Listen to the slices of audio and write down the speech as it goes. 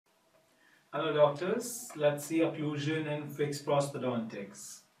Hello doctors, let's see occlusion in fixed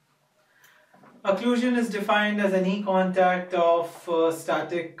prosthodontics. Occlusion is defined as any contact of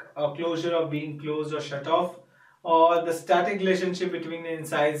static closure of being closed or shut off, or the static relationship between the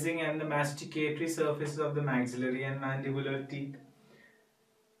incising and the masticatory surfaces of the maxillary and mandibular teeth.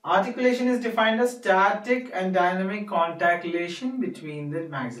 Articulation is defined as static and dynamic contact relation between the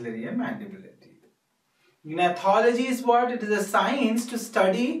maxillary and mandibular teeth. Gnathology is what? It is a science to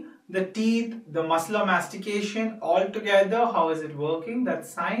study the teeth, the muscle of mastication all together. How is it working? That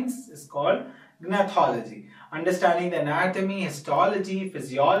science is called gnathology. Understanding the anatomy, histology,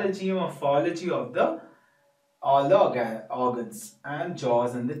 physiology, morphology of all the organs and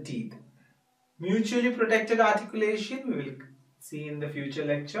jaws and the teeth. Mutually protected articulation we will see in the future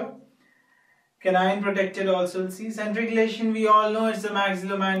lecture. Canine protected also will see. Centric relation, we all know it's a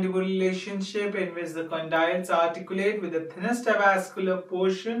maxillomandibular relationship in which the condyles articulate with the thinnest avascular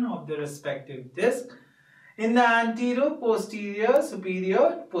portion of the respective disc in the anterior, posterior,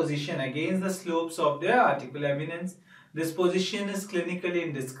 superior position against the slopes of their articular eminence. This position is clinically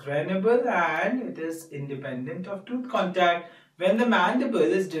indiscernible and it is independent of tooth contact when the mandible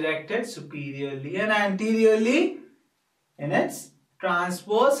is directed superiorly and anteriorly in its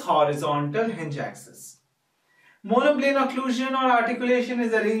transverse horizontal hinge axis. Monoplane occlusion or articulation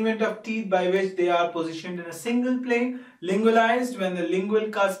is the arrangement of teeth by which they are positioned in a single plane, lingualized when the lingual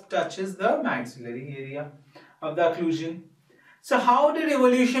cusp touches the maxillary area of the occlusion. So how did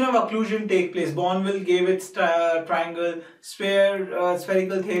evolution of occlusion take place? Bonville gave its triangle,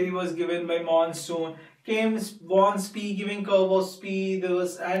 spherical theory was given by Monsoon. Came von Spee giving curve of Spee, there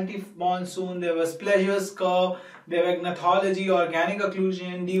was anti-monsoon, there was Pleasure's curve, there were gnathology, organic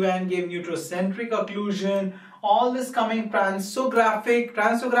occlusion, Devan gave neurocentric occlusion, all this coming transographic.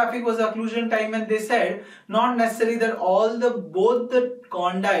 Transographic was occlusion time, and they said not necessary that both the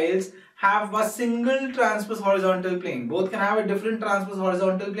condyles have a single transverse horizontal plane. Both can have a different transverse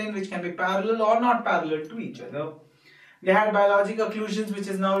horizontal plane which can be parallel or not parallel to each other. They had biologic occlusions, which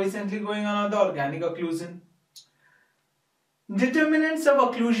is now recently going on the organic occlusion. Determinants of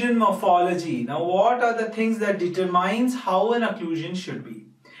occlusion morphology. Now, what are the things that determines how an occlusion should be?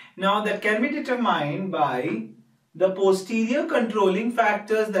 Now, that can be determined by the posterior controlling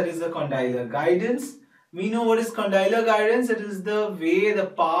factors, that is the condylar guidance. We know what is condylar guidance. It is the way, the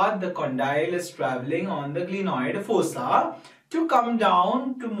path the condyle is traveling on the glenoid fossa to come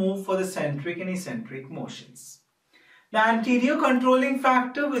down to move for the centric and eccentric motions. The anterior controlling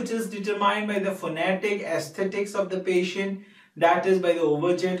factor, which is determined by the phonetic aesthetics of the patient, that is by the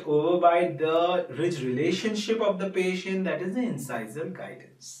overjet, overbite, the ridge relationship of the patient, that is the incisal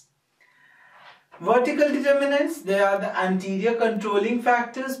guidance. Vertical determinants, they are the anterior controlling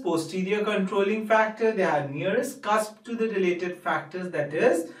factors, posterior controlling factor, they are nearest cusp to the related factors, that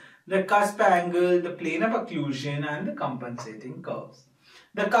is the cusp angle, the plane of occlusion and the compensating curves.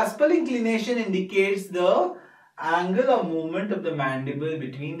 The cuspal inclination indicates the angle of movement of the mandible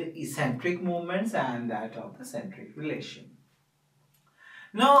between the eccentric movements and that of the centric relation.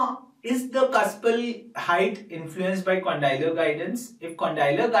 Now, is the cuspal height influenced by condylar guidance? If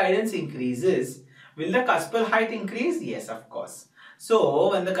condylar guidance increases, will the cuspal height increase? Yes, of course.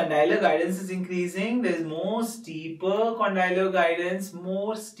 So, when the condylar guidance is increasing, there is more steeper condylar guidance,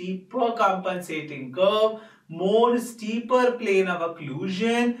 more steeper compensating curve, more steeper plane of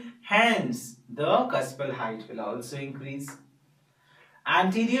occlusion, hence the cuspal height will also increase.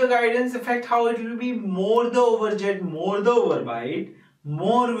 Anterior guidance affect how it will be more the overjet, more the overbite,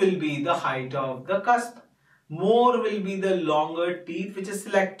 more will be the height of the cusp, more will be the longer teeth which is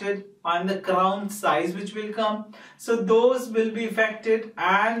selected and the crown size which will come. So those will be affected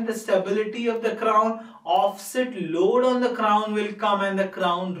and the stability of the crown, offset load on the crown will come and the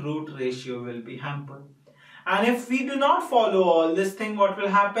crown root ratio will be hampered. And if we do not follow all this thing, what will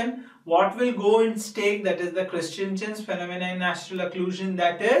happen? What will go in stake? That is the Christensen's phenomenon in natural occlusion,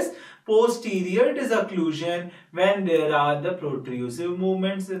 that is posterior disocclusion when there are the protrusive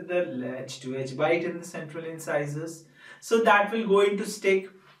movements with the edge-to-edge bite in the central incisors. So that will go into stake.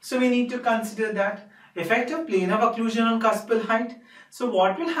 So we need to consider that. Effect of plane of occlusion on cuspal height. So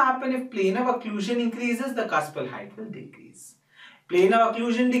what will happen if plane of occlusion increases? The cuspal height will decrease. Plane of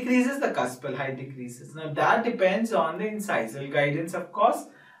occlusion decreases, the cuspal height decreases. Now that depends on the incisal guidance, of course,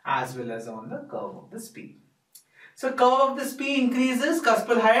 as well as on the curve of the Spee. So curve of the Spee increases,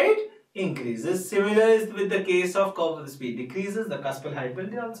 cuspal height increases. Similar is with the case of curve of the Spee decreases, the cuspal height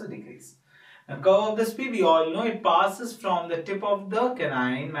will also decrease. Now curve of the Spee, we all know it passes from the tip of the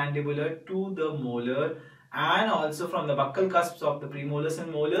canine mandibular to the molar and also from the buccal cusps of the premolars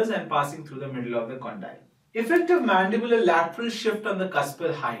and molars and passing through the middle of the condyle. Effective mandibular lateral shift on the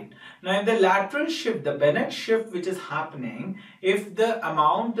cuspal height. Now, if the lateral shift, the Bennett shift which is happening, if the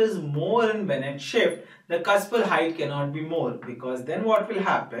amount is more in Bennett shift, the cuspal height cannot be more, because then what will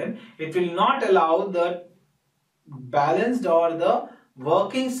happen? It will not allow the balanced or the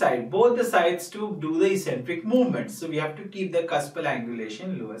working side, both the sides, to do the eccentric movements. So we have to keep the cuspal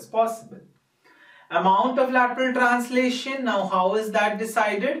angulation low as possible. Amount of lateral translation, now how is that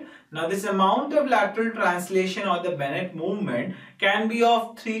decided? Now this amount of lateral translation or the Bennett movement can be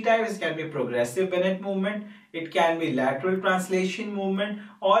of three types. It can be progressive Bennett movement, it can be lateral translation movement,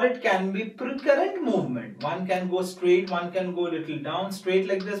 or it can be precurrent movement. One can go straight, one can go little down, straight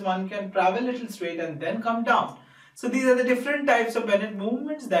like this, one can travel little straight and then come down. So these are the different types of Bennett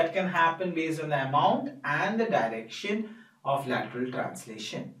movements that can happen based on the amount and the direction of lateral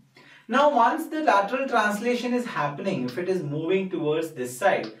translation. Now once the lateral translation is happening, if it is moving towards this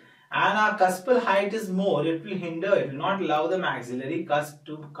side and our cuspal height is more, it will hinder, it will not allow the maxillary cusp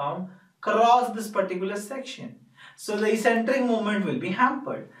to come across this particular section. So the eccentric movement will be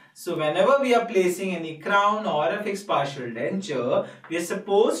hampered. So whenever we are placing any crown or a fixed partial denture, we are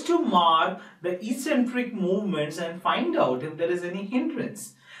supposed to mark the eccentric movements and find out if there is any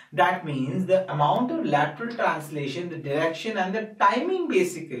hindrance. That means the amount of lateral translation, the direction and the timing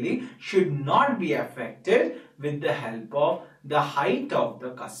basically should not be affected with the help of the height of the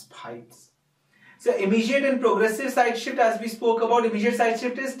cusp heights. So immediate and progressive side shift, as we spoke about, immediate side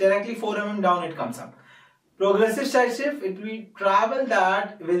shift is directly 4 mm down it comes up. Progressive side shift, it will travel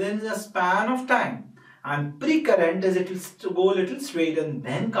that within a span of time, and precurrent is it will go a little straight and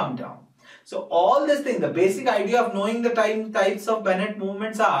then come down. So all these things, the basic idea of knowing the types of Bennett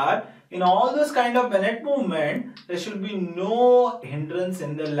movements are, in all those kind of Bennett movement, there should be no hindrance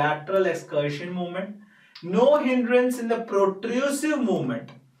in the lateral excursion movement, no hindrance in the protrusive movement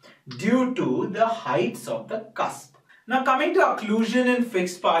due to the heights of the cusp. Now coming to occlusion in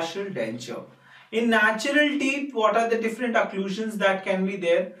fixed partial denture. In natural teeth, what are the different occlusions that can be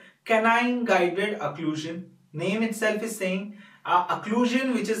there? Canine guided occlusion. Name itself is saying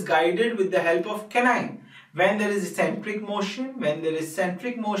occlusion which is guided with the help of canine. When there is eccentric motion, when there is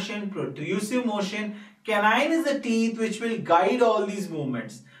centric motion, protrusive motion, canine is the teeth which will guide all these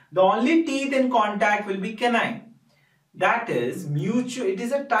movements. The only teeth in contact will be canine. That is mutual. It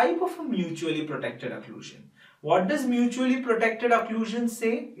is a type of a mutually protected occlusion. What does mutually protected occlusion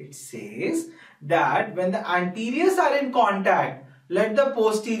say? It says that when the anteriors are in contact, let the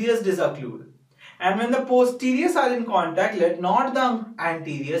posteriors disocclude. And when the posteriors are in contact, let not the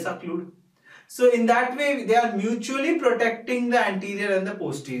anteriors occlude. So in that way, they are mutually protecting the anterior and the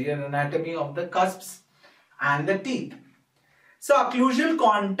posterior anatomy of the cusps and the teeth. So occlusal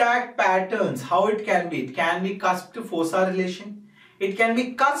contact patterns, how it can be? It can be cusp to fossa relation. It can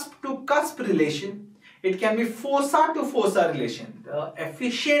be cusp to cusp relation. It can be fossa to fossa relation. The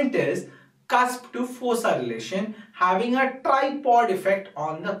efficient is cusp to fossa relation, having a tripod effect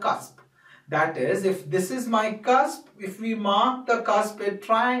on the cusp. That is, if this is my cusp, if we mark the cusp a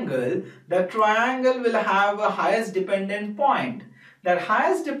triangle, the triangle will have a highest dependent point. That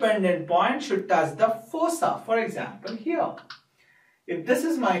highest dependent point should touch the fossa. For example, here. If this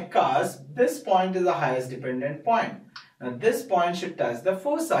is my cusp, this point is the highest dependent point. Now this point should touch the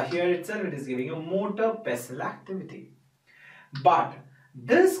fossa. Here itself it is giving a motor pestle activity. But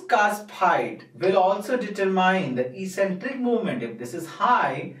this cusp height will also determine the eccentric movement. If this is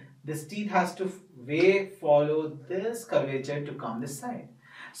high, this teeth has to follow this curvature to come this side.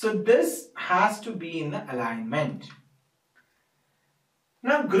 So this has to be in the alignment.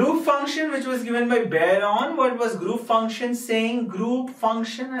 Now group function, which was given by Baron, what was group function saying? Group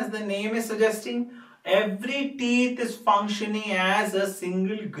function, as the name is suggesting, every teeth is functioning as a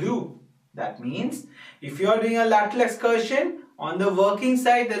single group. That means if you are doing a lateral excursion, on the working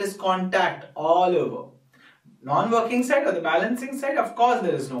side there is contact all over. Non-working side or the balancing side, of course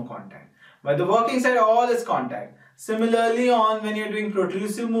there is no contact. But the working side, all is contact. Similarly, on when you are doing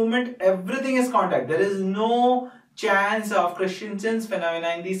protrusive movement, everything is contact. There is no chance of Christensen's phenomena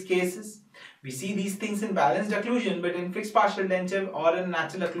in these cases. We see these things in balanced occlusion, but in fixed partial denture or in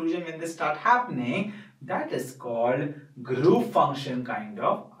natural occlusion, when they start happening, that is called group function kind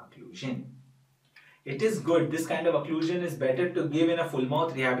of occlusion. It is good. This kind of occlusion is better to give in a full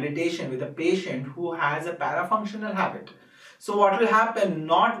mouth rehabilitation with a patient who has a parafunctional habit. So what will happen?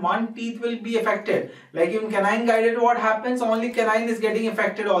 Not one teeth will be affected. Like in canine guided, what happens? Only canine is getting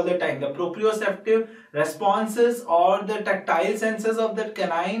affected all the time. The proprioceptive responses or the tactile senses of the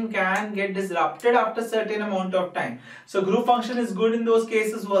canine can get disrupted after a certain amount of time. So group function is good in those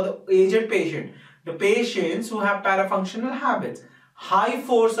cases who are the aged patient. The patients who have parafunctional habits. high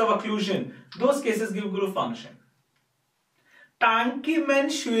force of occlusion, those cases give groove function.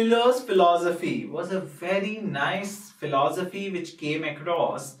 Pankey-Schuyler's philosophy was a very nice philosophy which came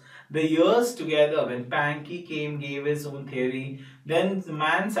across the years together when Pankey gave his own theory, then the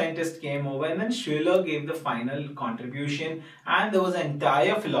man scientist came over, and then Schuyler gave the final contribution, and there was an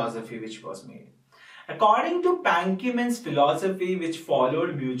entire philosophy which was made. According to Pankey's philosophy, which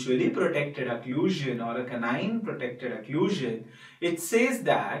followed mutually protected occlusion or a canine protected occlusion, it says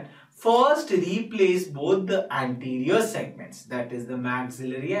that first replace both the anterior segments, that is the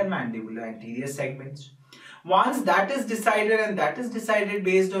maxillary and mandibular anterior segments. Once that is decided, and that is decided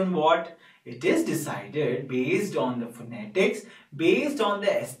based on what? It is decided based on the phonetics, based on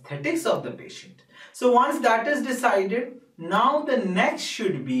the aesthetics of the patient. So once that is decided, now the next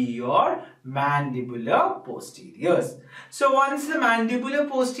should be your mandibular posteriors. So once the mandibular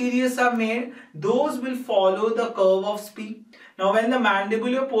posteriors are made, those will follow the curve of Spee. Now when the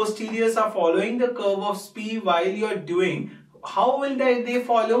mandibular posteriors are following the curve of Spee while you are doing, how will they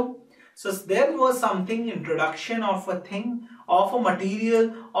follow? So there was something, introduction of a thing, of a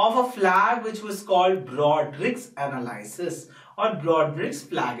material, of a flag which was called Broderick's analysis or Broderick's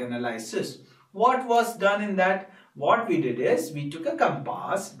flag analysis. What was done in that? What we did is, we took a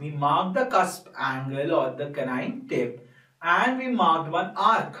compass, we marked the cusp angle or the canine tip, and we marked one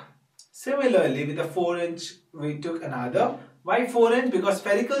arc. Similarly, with a 4-inch, we took another. Why 4-inch? Because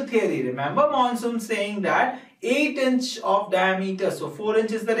spherical theory. Remember Monsoon saying that 8-inch of diameter, so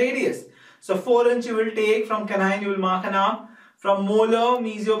 4-inch is the radius. So 4-inch you will take from canine, you will mark an arc. From molar,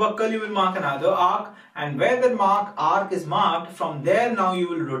 mesiobuccal, you will mark another arc. And where the arc is marked, from there now you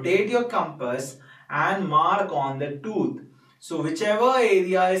will rotate your compass and mark on the tooth. So whichever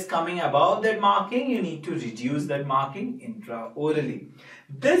area is coming above that marking, you need to reduce that marking intraorally.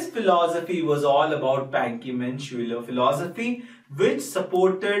 This philosophy was all about Pankey-Schuyler philosophy, which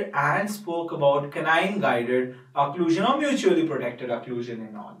supported and spoke about canine guided occlusion or mutually protected occlusion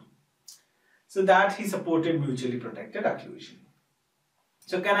and all. So that he supported mutually protected occlusion.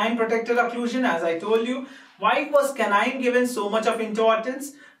 So canine protected occlusion, as I told you, why was canine given so much of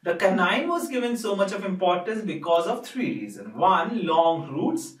importance? The canine was given so much of importance because of 3 reasons. 1, long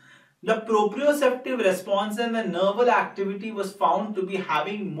roots. The proprioceptive response and the nerval activity was found to be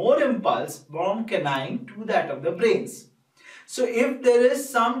having more impulse from canine to that of the brains. So if there is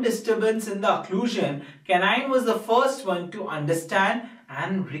some disturbance in the occlusion, canine was the first one to understand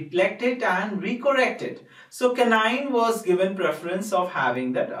and recollect it and recorrect it. So canine was given preference of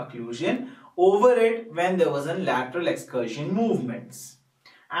having that occlusion over it when there was a lateral excursion movements.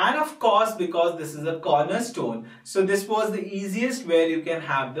 And of course, because this is a cornerstone, so this was the easiest where you can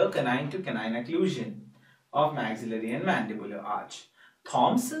have the canine to canine occlusion of maxillary and mandibular arch.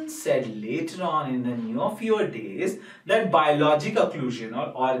 Thompson said later on in the near days that biologic occlusion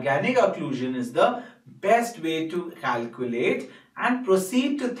or organic occlusion is the best way to calculate and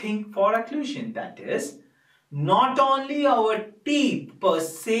proceed to think for occlusion. That is, not only our teeth per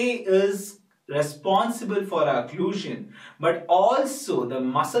se is responsible for occlusion, but also the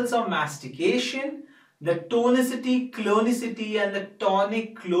muscles of mastication, the tonicity, clonicity, and the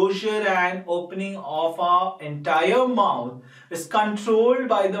tonic closure and opening of our entire mouth is controlled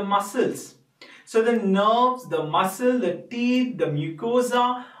by the muscles. So the nerves, the muscle, the teeth, the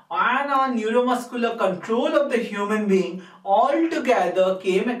mucosa, and our neuromuscular control of the human being all together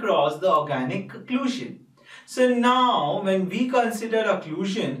came across the organic occlusion. So now when we consider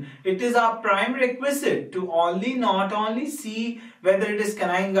occlusion, it is our prime requisite to not only see whether it is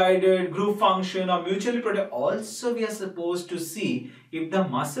canine guided, group function or mutually protected. Also we are supposed to see if the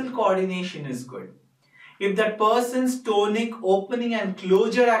muscle coordination is good. If that person's tonic opening and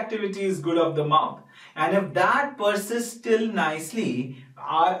closure activity is good of the mouth. And if that persists still nicely,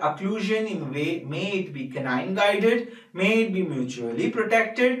 our occlusion in way, may it be canine guided, may it be mutually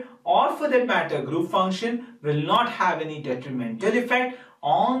protected, or for that matter group function, will not have any detrimental effect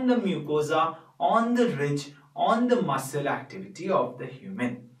on the mucosa, on the ridge, on the muscle activity of the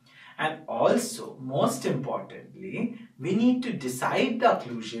human. And also, most importantly, we need to decide the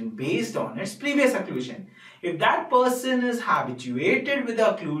occlusion based on its previous occlusion. If that person is habituated with the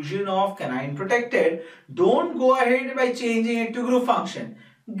occlusion of canine protected, don't go ahead by changing it to group function.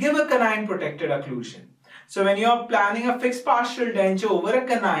 Give a canine protected occlusion. So when you are planning a fixed partial denture over a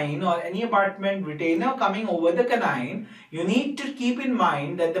canine or any abutment retainer coming over the canine, you need to keep in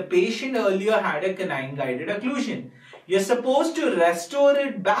mind that the patient earlier had a canine guided occlusion. You're supposed to restore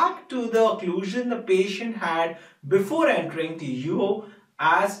it back to the occlusion the patient had before entering to you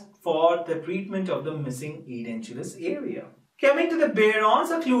as for the treatment of the missing edentulous area. Coming to the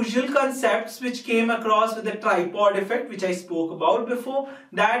Bayron's occlusal concepts, which came across with the tripod effect, which I spoke about before,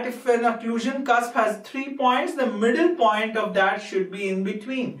 that if an occlusion cusp has 3 points, the middle point of that should be in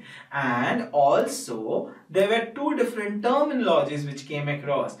between. And also, there were two different terminologies which came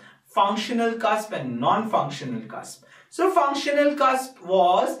across: functional cusp and non-functional cusp. So, functional cusp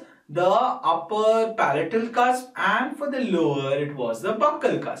was the upper palatal cusp, and for the lower it was the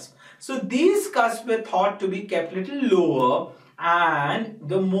buccal cusp. So these cusps were thought to be kept little lower, and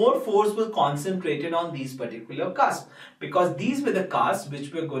the more force was concentrated on these particular cusps, because these were the cusps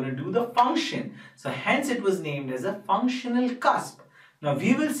which were going to do the function. So hence it was named as a functional cusp. Now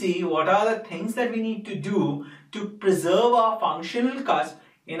we will see what are the things that we need to do to preserve our functional cusp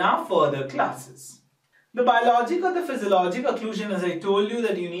in our further classes. The biologic or the physiologic occlusion, as I told you,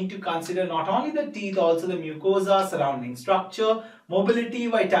 that you need to consider not only the teeth, also the mucosa, surrounding structure, mobility,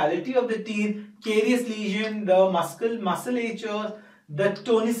 vitality of the teeth, carious lesion, the musculature, the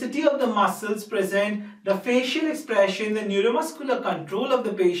tonicity of the muscles present, the facial expression, the neuromuscular control of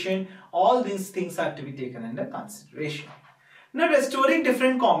the patient. All these things are to be taken under consideration. Now, restoring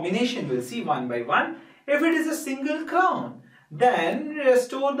different combination, we'll see one by one. If it is a single crown, then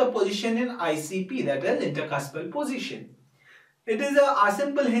restore the position in ICP, that is intercuspal position. It is a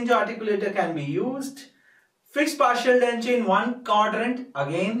simple hinge articulator can be used. Fixed partial denture in one quadrant,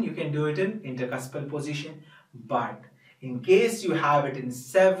 again you can do it in intercuspal position. But in case you have it in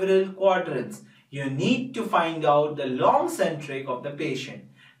several quadrants, you need to find out the long centric of the patient.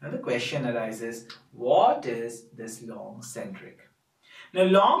 Now the question arises, what is this long centric? Now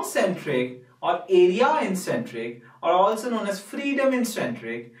long centric or area incentric, or also known as freedom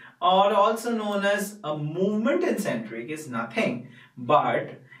incentric, or also known as a movement incentric, is nothing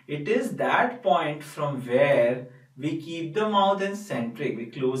but it is that point from where we keep the mouth incentric, we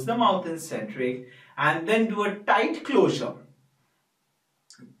close the mouth incentric and then do a tight closure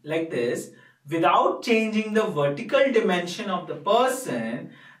like this without changing the vertical dimension of the person.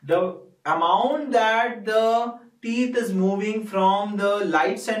 The amount that the teeth is moving from the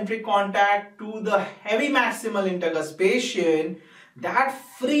light centric contact to the heavy maximal intercuspation, that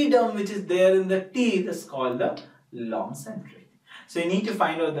freedom which is there in the teeth is called the long centric. So you need to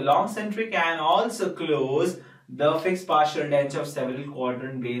find out the long centric and also close the fixed partial denture of several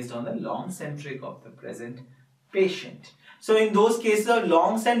quadrant based on the long centric of the present patient. So in those cases of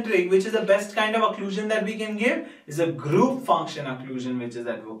long centric, which is the best kind of occlusion that we can give, is a group function occlusion which is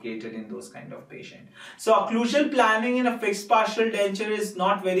advocated in those kind of patient. So occlusal planning in a fixed partial denture is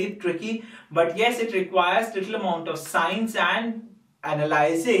not very tricky, but yes, it requires little amount of science and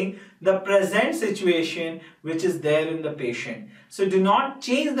analyzing the present situation which is there in the patient. So do not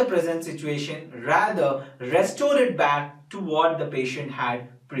change the present situation, rather restore it back to what the patient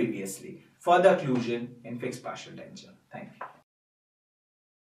had previously for the occlusion in fixed partial denture. Thank you.